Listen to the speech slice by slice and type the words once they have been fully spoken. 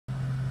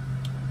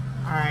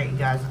Alright, you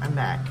guys, I'm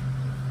back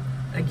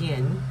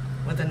again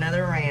with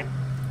another rant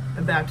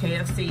about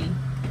KFC.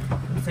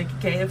 I'm sick of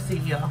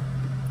KFC, y'all.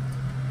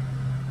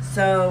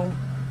 So,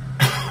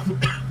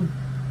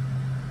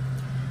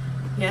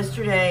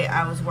 yesterday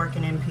I was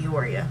working in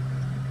Peoria,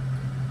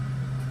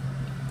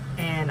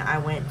 and I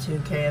went to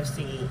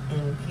KFC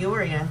in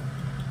Peoria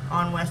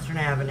on Western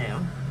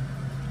Avenue,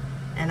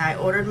 and I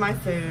ordered my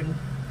food.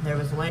 There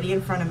was a lady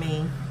in front of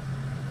me,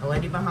 a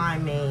lady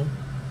behind me,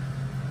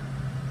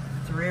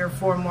 3 or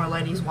 4 more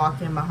ladies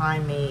walked in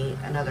behind me,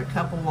 another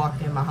couple walked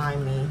in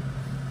behind me.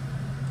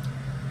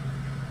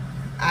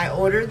 I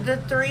ordered the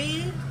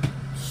 3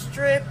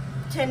 strip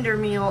tender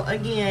meal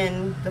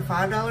again, the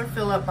 $5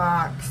 fill-up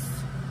box.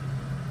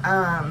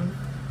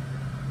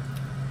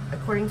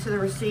 According to the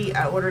receipt,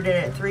 I ordered it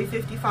at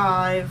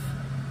 $3.55.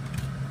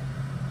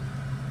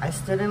 I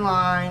stood in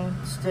line.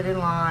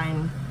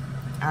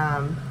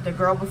 The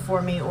girl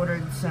before me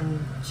ordered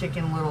some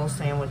chicken little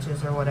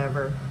sandwiches or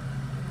whatever,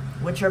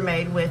 which are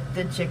made with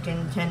the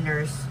chicken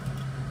tenders.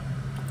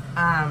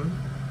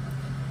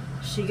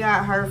 She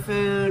got her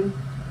food.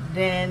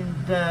 Then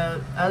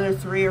the other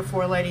 3 or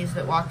 4 ladies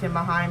that walked in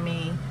behind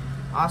me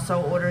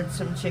also ordered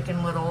some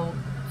chicken little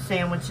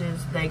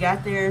sandwiches. They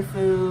got their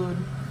food.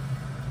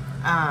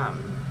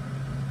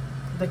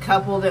 The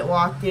couple that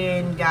walked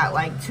in got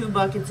like 2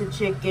 buckets of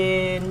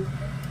chicken.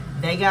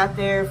 They got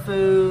their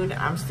food.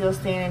 I'm still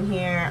standing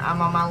here.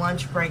 I'm on my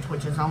lunch break,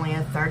 which is only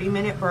a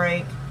 30-minute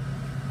break.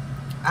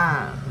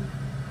 I'm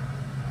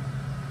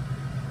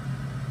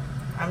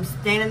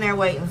standing there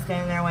waiting.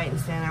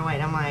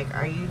 I'm like,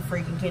 are you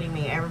freaking kidding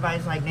me?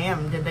 Everybody's like,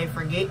 damn, did they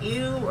forget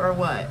you or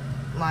what?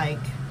 Like,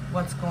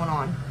 what's going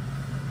on?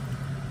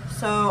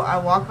 So I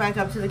walk back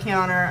up to the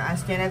counter. I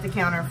stand at the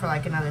counter for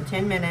like another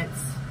 10 minutes.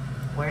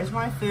 Where's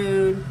my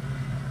food?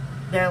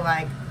 They're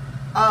like,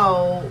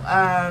 oh,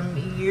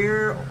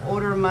 your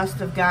order must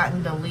have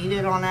gotten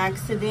deleted on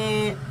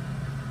accident.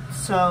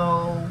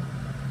 So,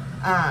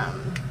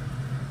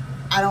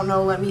 I don't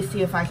know, let me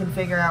see if I can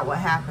figure out what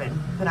happened.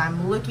 But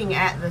I'm looking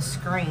at the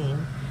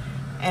screen,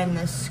 and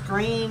the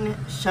screen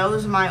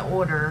shows my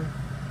order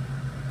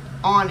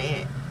on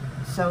it.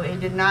 So it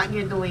did not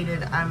get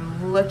deleted.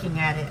 I'm looking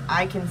at it.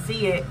 I can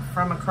see it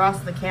from across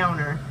the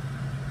counter.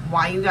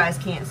 Why you guys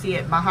can't see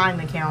it behind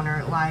the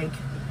counter? Like,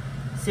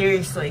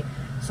 seriously.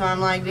 So I'm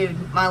like,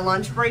 dude, my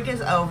lunch break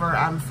is over.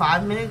 I'm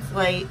 5 minutes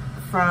late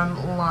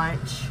from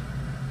lunch.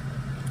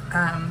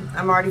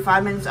 I'm already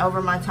 5 minutes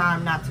over my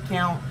time, not to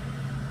count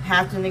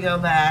having to go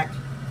back.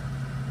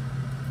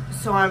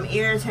 So I'm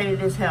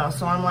irritated as hell.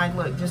 So I'm like,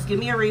 look, just give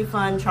me a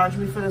refund, charge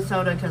me for the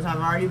soda because I've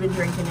already been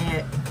drinking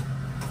it.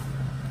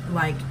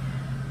 Like,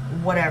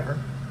 whatever.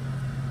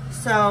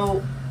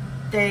 So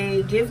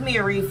they give me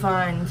a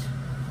refund,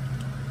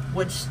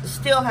 which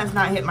still has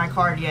not hit my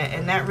card yet,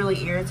 and that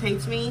really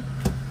irritates me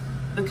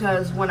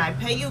because when I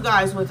pay you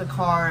guys with a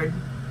card,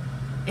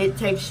 it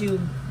takes you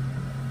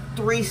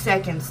 3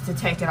 seconds to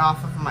take it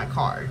off of my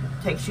card.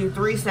 It takes you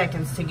 3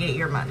 seconds to get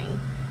your money.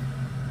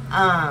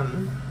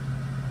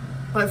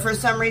 But for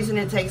some reason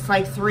it takes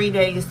like 3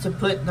 days to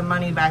put the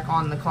money back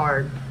on the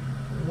card.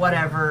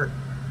 Whatever.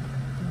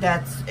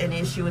 That's an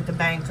issue with the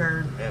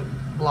banker.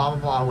 Blah,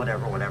 blah,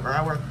 blah, whatever.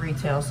 I work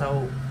retail,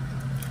 so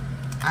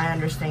I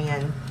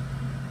understand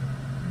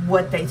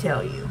what they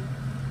tell you.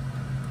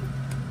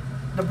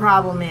 The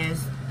problem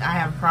is I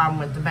have a problem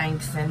with the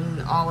banks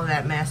and all of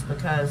that mess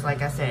because,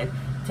 like I said,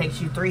 it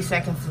takes you 3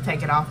 seconds to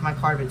take it off my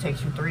card, but it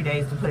takes you 3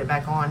 days to put it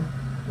back on.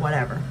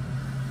 Whatever.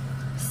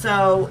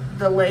 So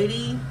the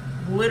lady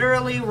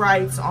literally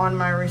writes on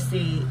my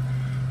receipt,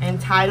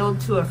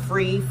 entitled to a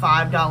free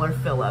 $5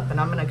 fill-up. And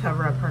I'm going to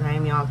cover up her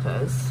name, y'all,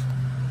 because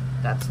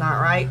that's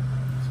not right.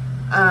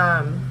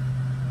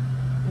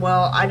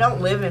 Well, I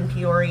don't live in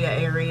Peoria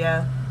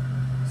area.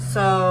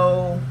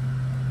 So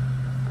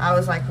I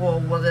was like, well,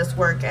 will this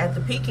work at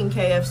the Pekin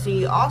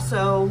KFC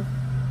also?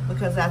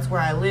 Because that's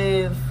where I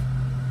live.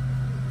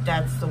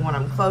 That's the one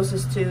I'm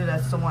closest to.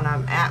 That's the one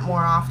I'm at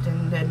more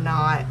often than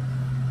not.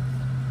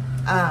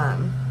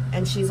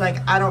 And she's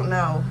like, I don't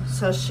know.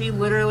 So she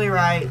literally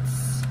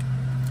writes,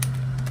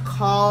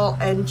 call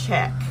and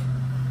check.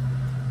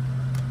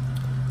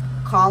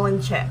 Call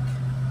and check.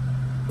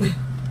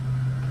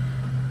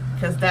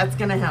 Because that's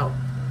going to help.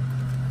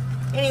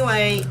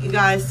 Anyway, you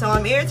guys, so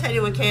I'm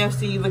irritated with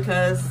KFC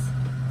because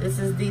this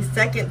is the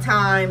second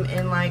time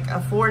in like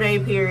a 4-day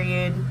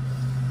period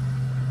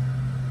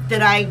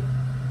that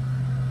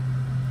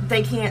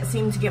they can't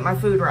seem to get my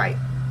food right.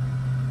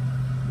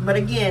 But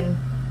again,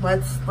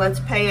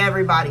 let's pay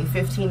everybody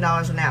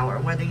 $15 an hour,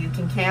 whether you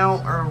can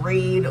count or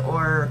read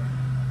or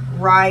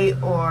write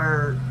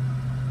or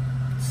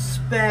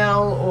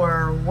spell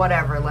or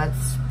whatever.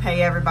 Let's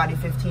pay everybody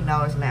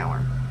 $15 an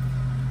hour.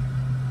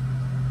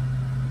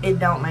 It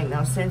don't make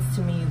no sense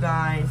to me, you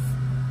guys.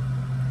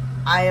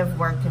 I have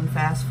worked in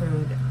fast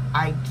food.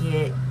 I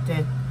get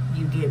that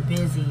you get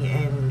busy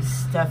and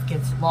stuff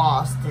gets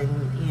lost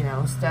and, you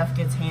know, stuff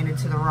gets handed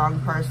to the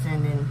wrong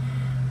person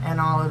and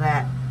all of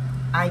that.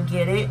 I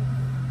get it.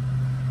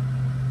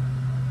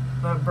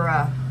 But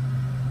bruh,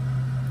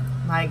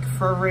 Like,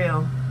 for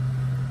real.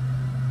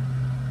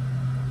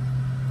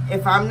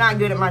 If I'm not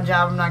good at my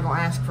job, I'm not going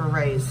to ask for a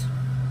raise.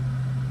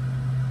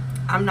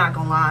 I'm not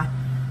going to lie.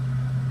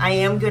 I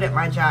am good at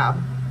my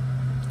job.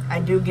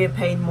 I do get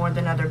paid more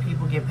than other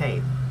people get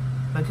paid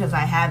because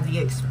I have the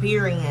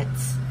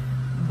experience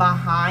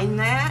behind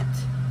that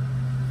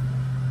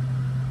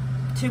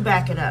to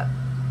back it up.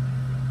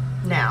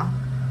 Now,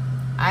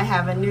 I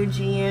have a new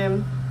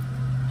GM.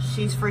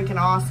 She's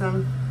freaking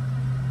awesome.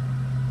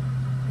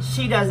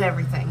 She does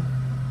everything.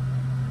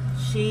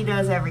 She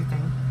does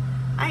everything.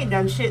 I ain't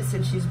done shit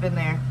since she's been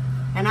there.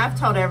 And I've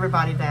told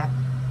everybody that.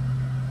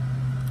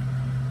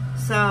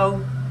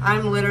 So,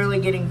 I'm literally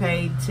getting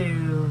paid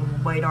to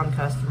wait on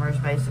customers,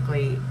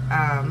 basically.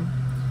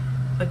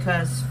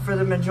 Because for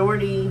the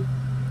majority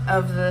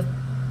of the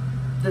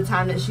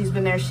time that she's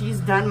been there,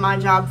 she's done my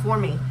job for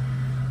me.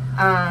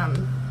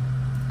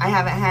 I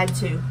haven't had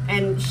to.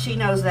 And she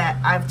knows that.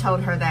 I've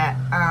told her that.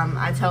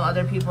 I tell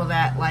other people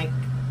that, like,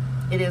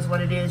 it is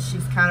what it is.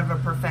 She's kind of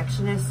a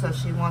perfectionist, so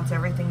she wants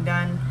everything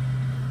done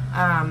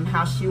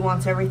how she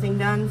wants everything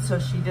done, so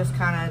she just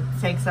kind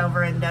of takes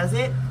over and does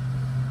it.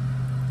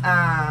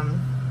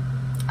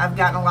 I've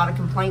gotten a lot of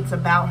complaints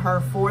about her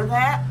for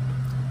that.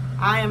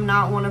 I am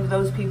not one of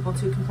those people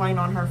to complain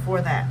on her for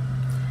that.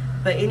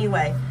 But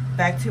anyway,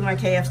 back to my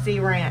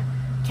KFC rant.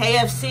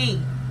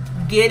 KFC,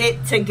 get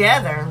it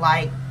together.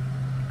 Like,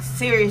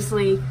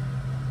 seriously,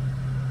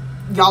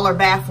 y'all are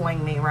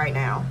baffling me right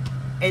now.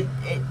 It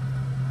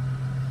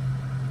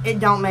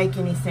don't make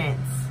any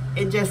sense.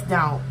 It just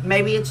don't.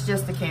 Maybe it's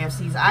just the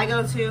KFCs I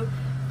go to.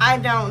 I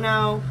don't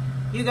know.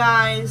 You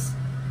guys,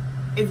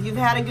 if you've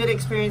had a good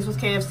experience with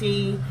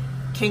KFC,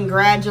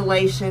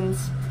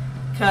 congratulations,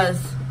 because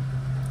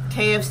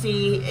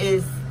KFC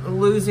is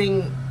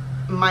losing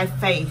my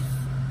faith.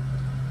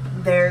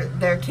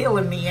 They're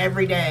killing me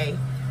every day.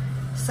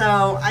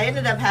 So I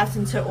ended up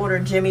having to order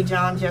Jimmy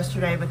John's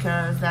yesterday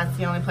because that's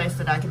the only place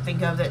that I could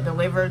think of that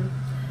delivered.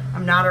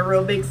 I'm not a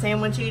real big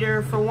sandwich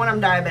eater. For one, I'm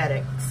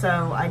diabetic,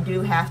 so I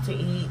do have to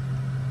eat.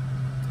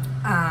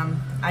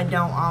 I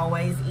don't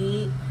always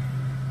eat,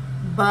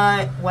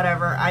 but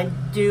whatever. I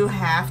do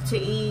have to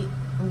eat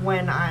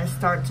when I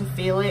start to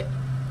feel it,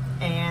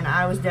 and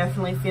I was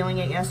definitely feeling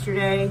it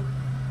yesterday.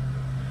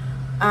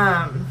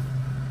 I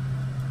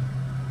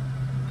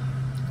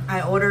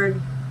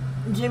ordered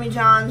Jimmy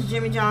John's.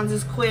 Jimmy John's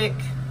is quick.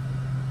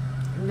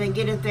 They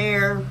get it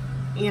there,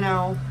 you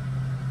know.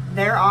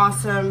 They're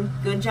awesome.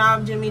 Good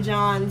job, Jimmy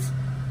John's.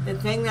 The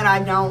thing that I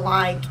don't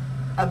like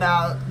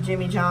about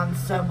Jimmy John's,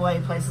 Subway,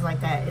 places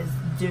like that is,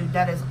 dude,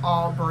 that is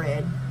all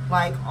bread.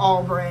 Like,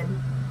 all bread.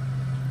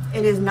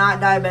 It is not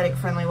diabetic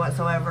friendly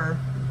whatsoever.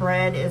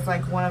 Bread is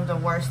like one of the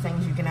worst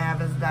things you can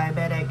have as a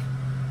diabetic.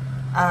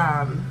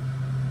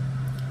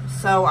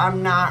 So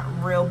I'm not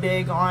real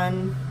big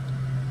on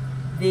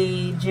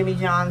the Jimmy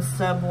John's,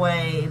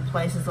 Subway,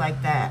 places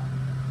like that.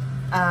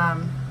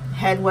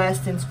 Head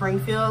West in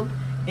Springfield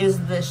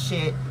is the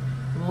shit.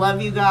 Love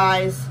you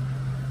guys.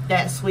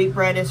 That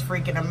sweetbread is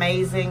freaking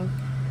amazing.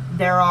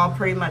 They're all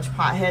pretty much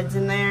potheads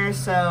in there,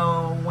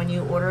 so when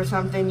you order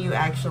something, you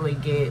actually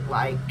get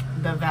like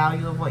the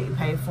value of what you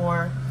pay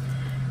for.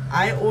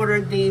 I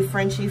ordered the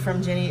Frenchie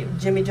from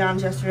Jimmy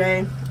John's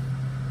yesterday.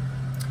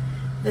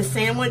 The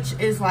sandwich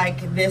is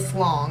like this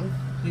long,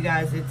 you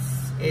guys.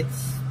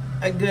 It's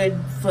a good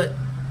foot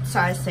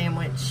size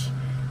sandwich.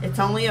 It's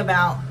only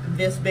about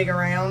this big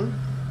around,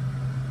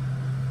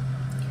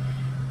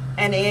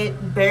 and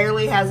it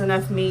barely has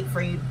enough meat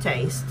for you to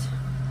taste.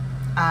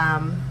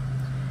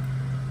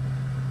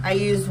 I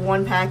used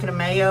 1 packet of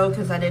mayo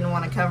because I didn't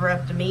want to cover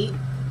up the meat.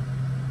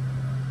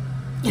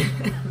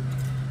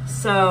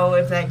 So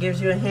if that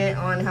gives you a hint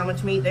on how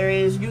much meat there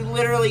is, you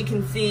literally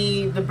can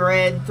see the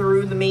bread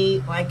through the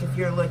meat. Like if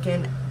you're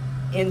looking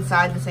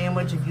inside the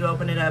sandwich, if you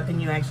open it up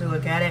and you actually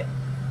look at it,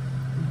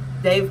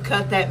 they've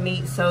cut that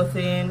meat so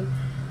thin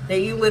that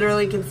you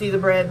literally can see the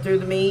bread through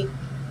the meat.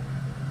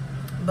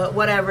 But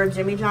whatever,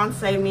 Jimmy John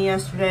saved me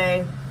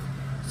yesterday,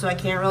 so I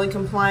can't really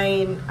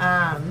complain.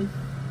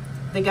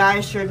 The guy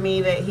assured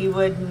me that he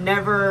would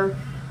never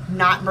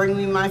not bring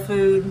me my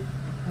food,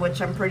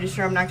 which I'm pretty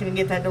sure I'm not going to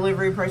get that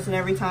delivery person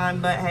every time,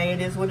 but hey,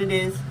 it is what it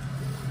is.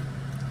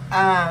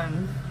 I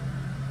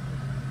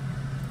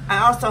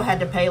also had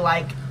to pay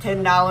like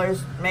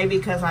 $10, maybe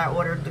because I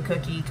ordered the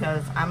cookie,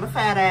 because I'm a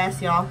fat ass,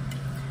 y'all.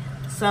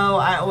 So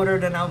I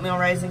ordered an oatmeal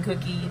raisin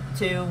cookie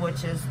too,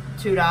 which is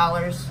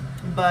 $2,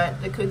 but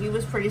the cookie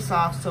was pretty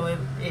soft, so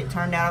it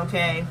turned out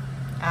okay.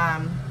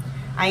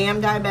 I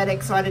am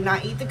diabetic, so I did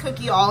not eat the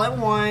cookie all at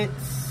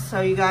once, so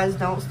you guys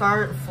don't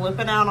start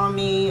flipping out on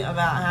me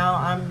about how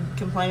I'm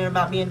complaining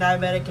about being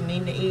diabetic and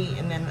needing to eat,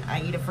 and then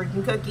I eat a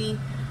freaking cookie.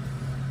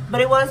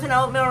 But it was an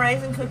oatmeal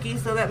raisin cookie,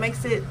 so that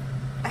makes it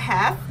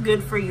half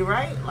good for you,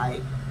 right?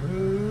 Like, a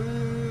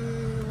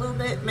little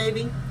bit,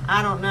 maybe.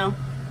 I don't know.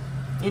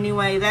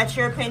 Anyway, that's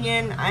your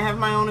opinion. I have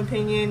my own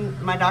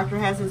opinion. My doctor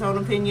has his own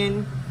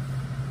opinion.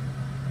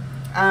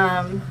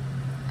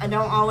 I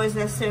don't always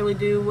necessarily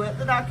do what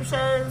the doctor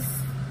says.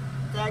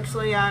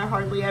 Actually, I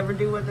hardly ever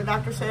do what the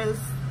doctor says,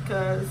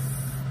 because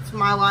it's it's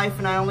my life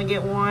and I only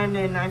get one,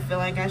 and I feel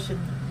like I should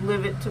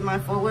live it to my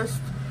fullest.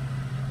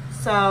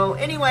 So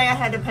anyway, I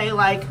had to pay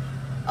like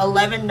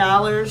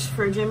 $11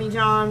 for Jimmy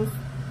John's.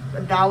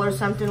 $1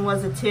 something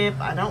was a tip.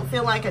 I don't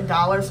feel like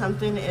 $1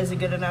 something is a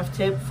good enough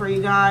tip for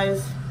you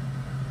guys.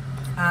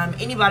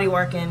 Anybody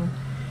working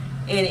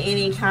in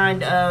any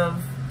kind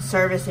of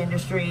service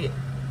industry,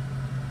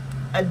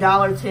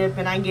 $1 tip,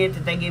 and I get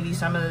that they give you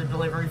some of the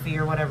delivery fee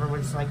or whatever,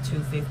 which is like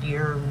 $2.50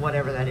 or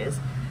whatever that is.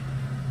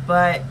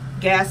 But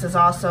gas is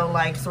also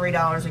like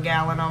 $3 a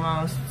gallon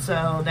almost,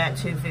 so that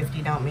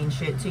 $2.50 don't mean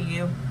shit to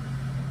you.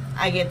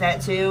 I get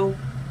that too.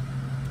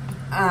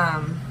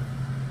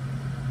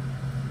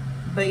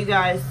 But you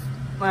guys,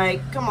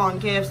 like, come on,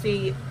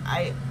 KFC.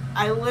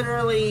 I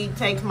literally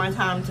take my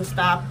time to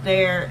stop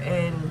there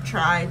and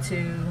try to,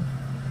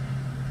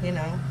 you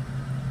know,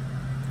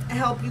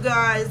 help you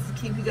guys,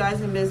 keep you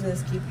guys in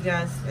business, keep you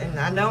guys, and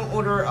I don't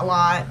order a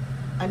lot.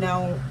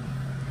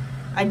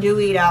 I do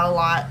eat out a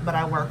lot, but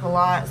I work a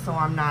lot, so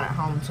I'm not at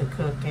home to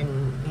cook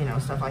and, you know,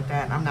 stuff like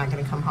that. I'm not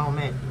going to come home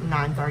at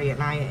 9:30 at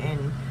night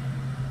and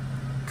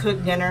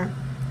cook dinner.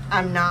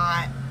 I'm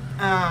not,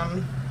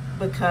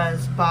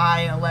 because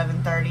by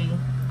 11:30,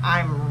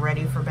 I'm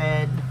ready for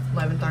bed.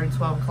 11:30,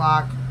 12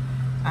 o'clock.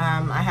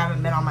 I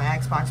haven't been on my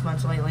Xbox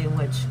much lately,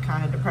 which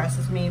kind of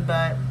depresses me,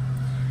 but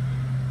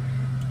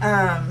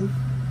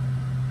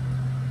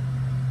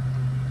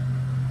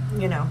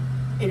you know,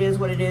 it is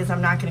what it is.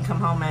 I'm not going to come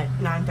home at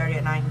 9:30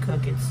 at night and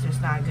cook. It's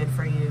just not good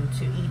for you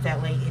to eat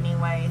that late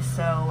anyway,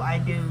 so I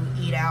do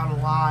eat out a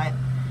lot.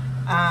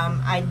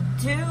 I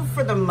do,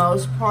 for the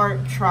most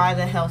part, try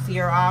the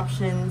healthier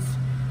options.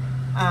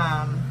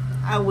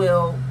 I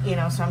will, you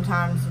know,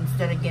 sometimes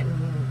instead of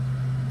getting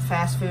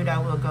fast food, I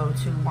will go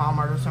to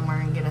Walmart or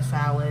somewhere and get a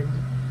salad.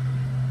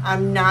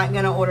 I'm not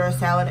going to order a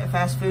salad at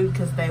fast food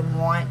because they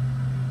want,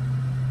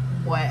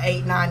 what,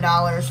 $8,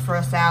 $9 for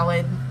a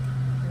salad,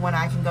 when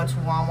I can go to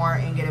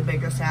Walmart and get a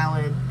bigger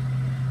salad,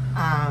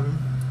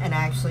 and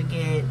actually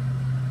get,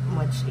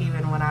 which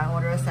even when I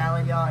order a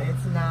salad, y'all,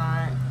 it's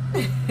not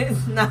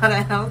it's not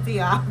a healthy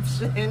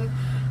option,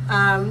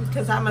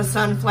 because I'm a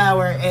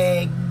sunflower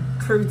egg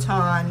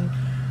crouton,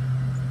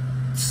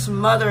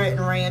 smother it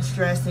in ranch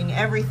dressing.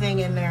 Everything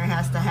in there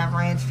has to have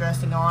ranch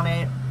dressing on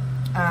it.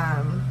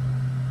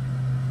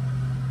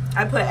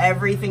 I put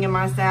everything in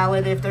my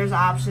salad. If there's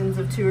options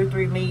of 2 or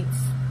 3 meats,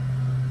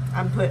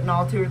 I'm putting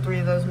all 2 or 3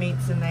 of those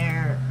meats in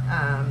there.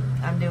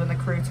 I'm doing the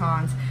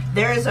croutons.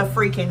 There is a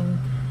freaking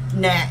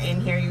gnat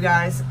in here, you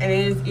guys, and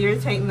it is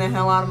irritating the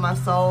hell out of my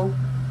soul.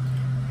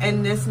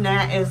 And this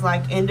gnat is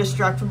like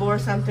indestructible or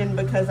something,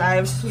 because I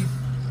have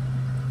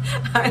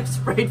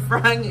sprayed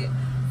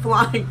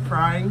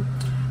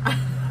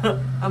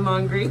I'm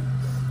hungry.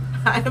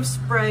 I have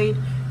sprayed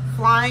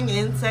flying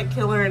insect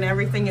killer and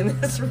everything in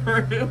this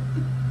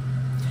room.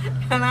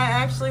 And I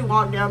actually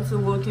walked down to the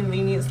little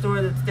convenience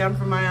store that's down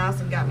from my house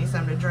and got me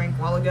something to drink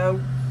a while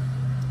ago.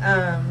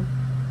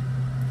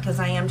 Because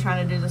I am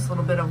trying to do this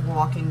little bit of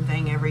walking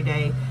thing every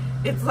day.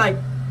 It's like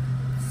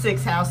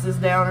 6 houses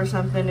down or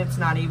something. It's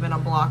not even a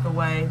block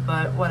away,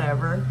 but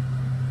whatever.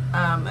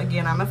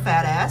 Again, I'm a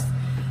fat ass.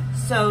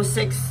 So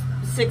six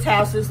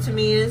houses to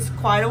me is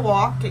quite a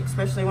walk,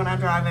 especially when I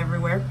drive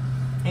everywhere,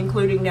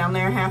 including down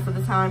there half of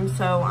the time.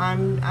 So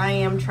I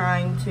am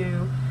trying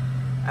to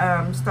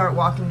start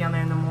walking down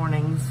there in the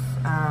mornings,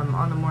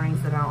 on the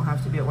mornings that I don't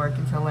have to be at work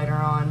until later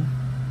on.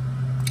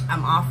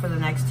 I'm off for the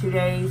next 2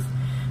 days.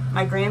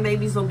 My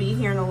grandbabies will be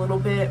here in a little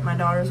bit. My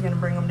daughter's going to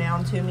bring them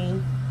down to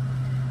me.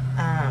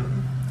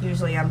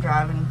 Usually I'm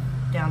driving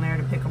down there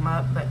to pick them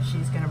up, but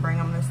she's going to bring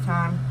them this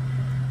time.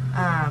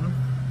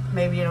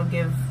 Maybe it'll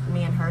give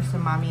me and her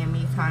some mommy and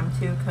me time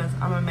too, because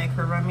I'm going to make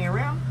her run me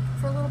around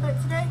for a little bit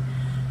today.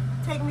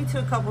 Take me to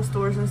a couple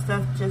stores and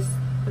stuff, just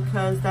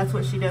because that's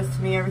what she does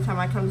to me every time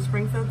I come to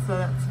Springfield, so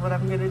that's what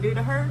I'm going to do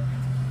to her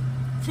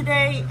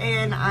today.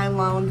 And I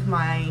loaned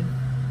my,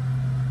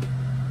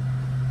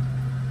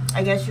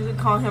 I guess you could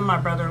call him my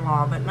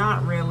brother-in-law, but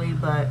not really,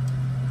 but,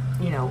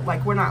 you know,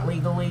 like, we're not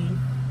legally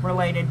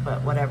related,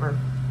 but whatever.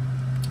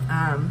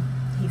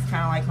 He's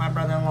kind of like my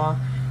brother-in-law.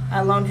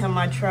 I loaned him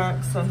my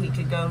truck so he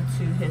could go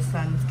to his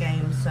son's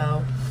game,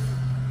 so,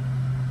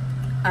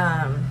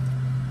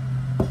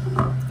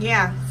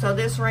 yeah, so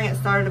this rant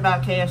started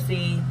about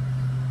KFC.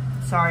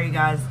 Sorry, you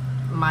guys,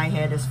 my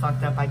head is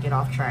fucked up. I get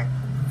off track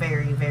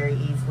very, very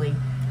easily.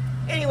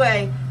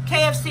 Anyway,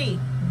 KFC,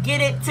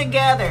 get it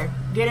together.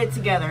 Get it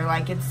together.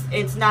 Like,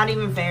 it's not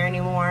even fair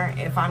anymore.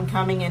 If I'm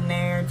coming in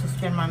there to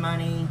spend my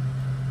money,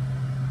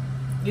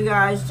 you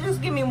guys,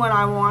 just give me what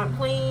I want,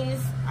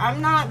 please.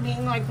 I'm not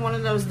being like one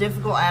of those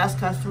difficult ass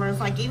customers.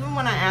 Like, even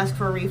when I asked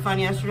for a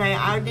refund yesterday,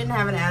 I didn't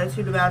have an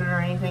attitude about it or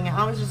anything.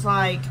 I was just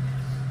like,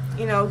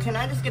 you know, can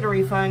I just get a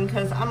refund?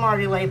 Because I'm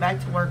already late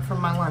back to work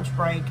from my lunch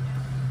break.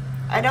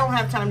 I don't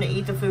have time to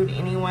eat the food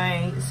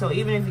anyway, so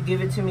even if you give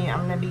it to me,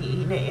 I'm going to be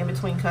eating it in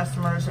between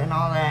customers and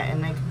all that,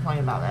 and they complain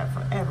about that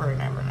forever and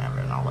ever and ever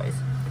and always.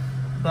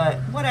 But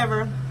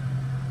whatever.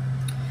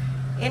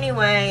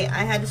 Anyway,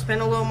 I had to spend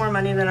a little more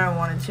money than I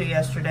wanted to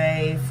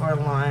yesterday for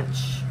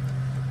lunch,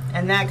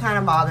 And that kind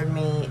of bothered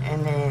me.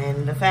 And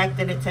then the fact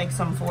that it takes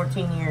them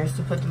 14 years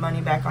to put the money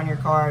back on your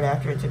card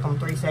after it took them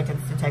 3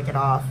 seconds to take it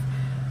off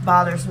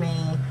bothers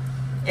me.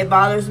 It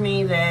bothers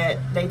me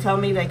that they tell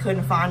me they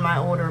couldn't find my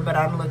order, but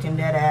I'm looking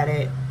dead at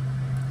it.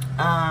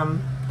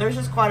 There's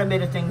just quite a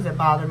bit of things that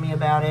bother me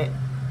about it.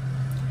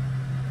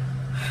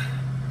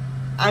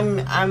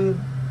 I've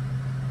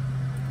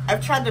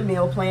tried the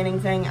meal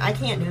planning thing. I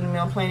can't do the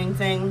meal planning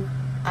thing.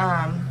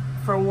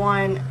 For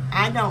one,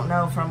 I don't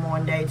know from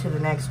one day to the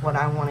next what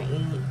I want to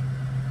eat.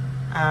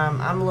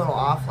 I'm a little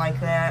off like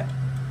that.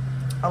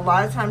 A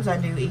lot of times I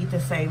do eat the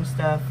same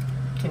stuff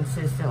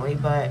consistently,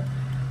 but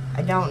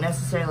I don't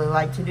necessarily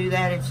like to do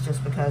that. It's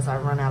just because I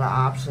run out of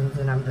options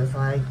and I'm just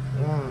like,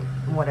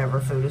 whatever,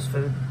 food is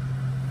food.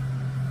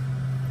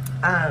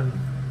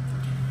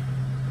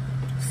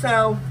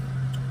 So,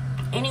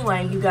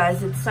 anyway, you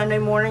guys, it's Sunday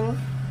morning.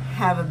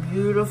 Have a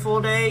beautiful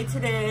day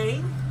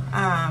today.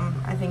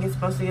 I think it's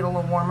supposed to get a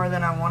little warmer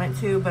than I want it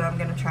to, but I'm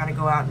going to try to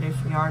go out and do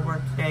some yard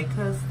work today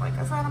because, like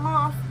I said, I'm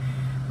off.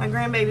 My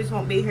grandbabies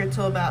won't be here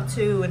till about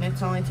 2, and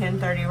it's only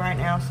 10:30 right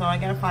now, so I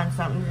got to find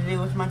something to do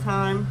with my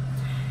time.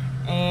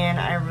 And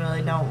I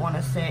really don't want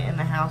to sit in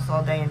the house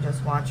all day and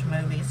just watch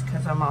movies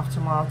because I'm off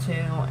tomorrow too,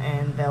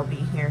 and they'll be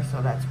here,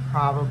 so that's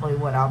probably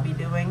what I'll be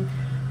doing.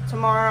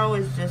 Tomorrow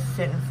is just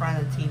sit in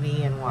front of the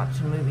TV and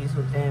watching movies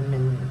with them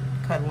and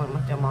cuddling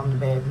with them on the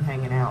bed and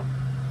hanging out.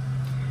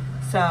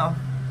 So,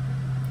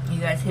 you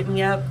guys hit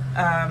me up.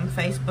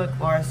 Facebook,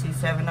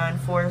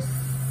 LauraC794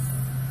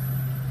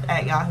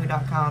 at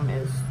yahoo.com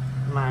is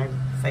my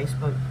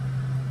Facebook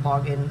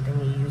login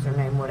thingy,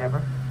 username,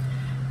 whatever.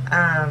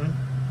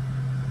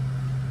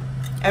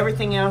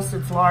 Everything else,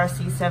 it's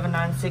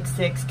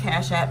LauraC7966.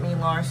 Cash at me,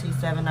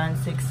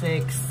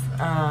 LauraC7966.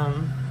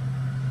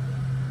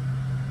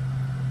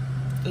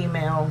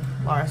 Email,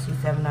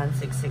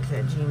 LauraC7966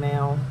 at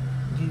Gmail.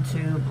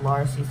 YouTube,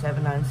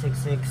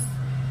 LauraC7966.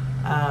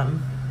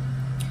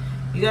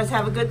 You guys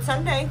have a good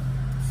Sunday.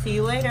 See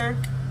you later.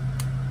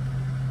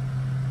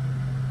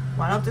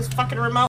 Why don't this fucking remote